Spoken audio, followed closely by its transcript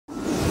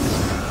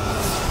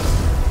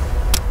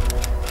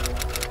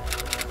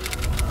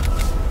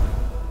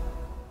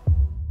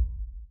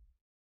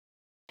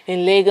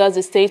In Lagos,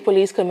 the State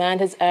Police Command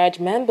has urged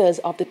members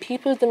of the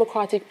People's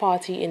Democratic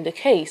Party in the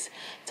case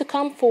to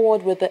come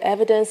forward with the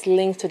evidence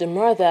linked to the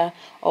murder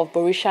of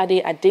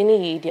Borishade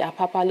Adeniyi, the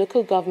Apapa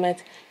local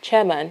government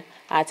chairman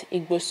at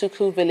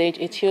Igbosuku village,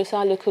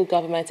 Etiosa local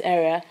government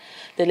area.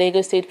 The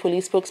Lagos State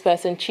Police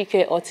spokesperson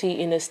Chike Oti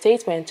in a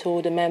statement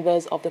told the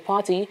members of the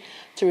party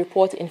to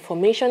report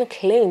information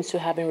claimed to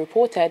have been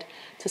reported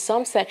to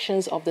some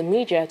sections of the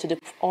media to the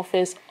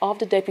office of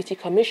the Deputy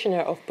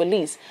Commissioner of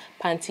Police,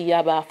 Panti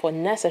Yaba, for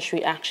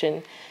necessary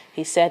action.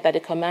 He said that the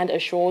command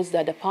assures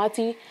the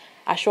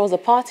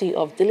party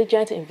of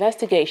diligent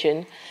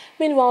investigation.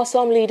 Meanwhile,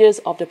 some leaders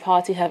of the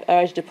party have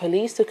urged the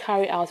police to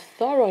carry out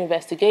thorough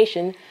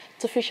investigation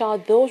to fish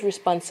out those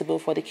responsible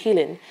for the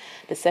killing.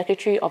 The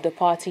secretary of the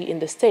party in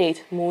the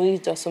state, Muiz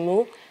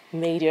Dosumu,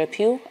 made the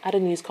appeal at a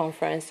news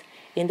conference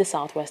in the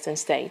southwestern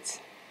states.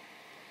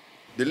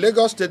 The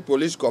Lagos State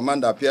Police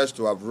Command appears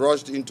to have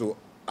rushed into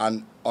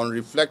an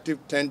unreflective,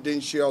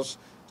 tendentious,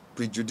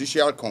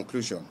 prejudicial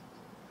conclusion.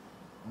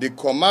 The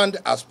command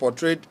has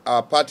portrayed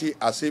our party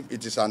as if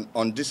it is an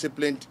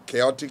undisciplined,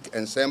 chaotic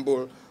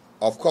ensemble.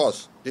 Of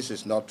course, this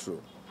is not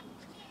true.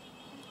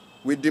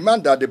 We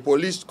demand that the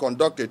police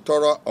conduct a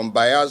thorough,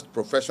 unbiased,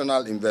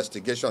 professional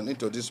investigation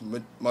into this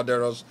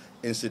murderous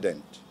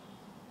incident.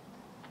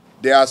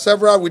 There are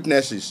several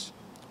witnesses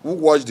who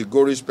watched the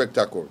gory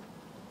spectacle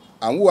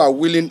and who are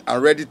willing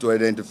and ready to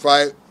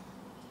identify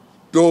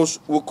those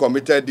who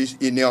committed this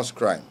heinous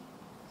crime.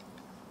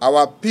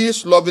 Our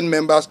peace-loving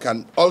members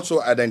can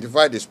also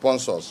identify the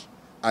sponsors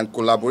and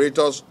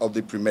collaborators of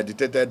the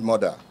premeditated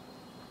murder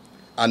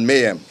and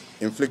mayhem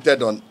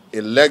inflicted on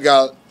a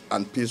legal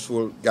and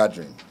peaceful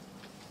gathering.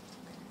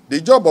 The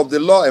job of the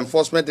law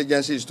enforcement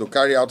agency is to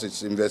carry out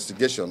its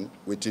investigation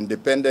with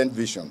independent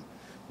vision,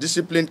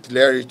 disciplined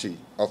clarity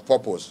of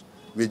purpose,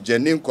 with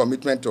genuine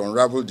commitment to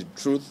unravel the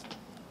truth,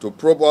 to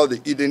probe all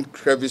the hidden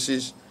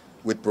crevices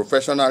with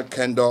professional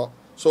candor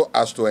so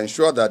as to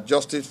ensure that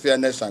justice,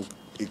 fairness, and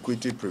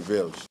equity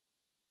prevails.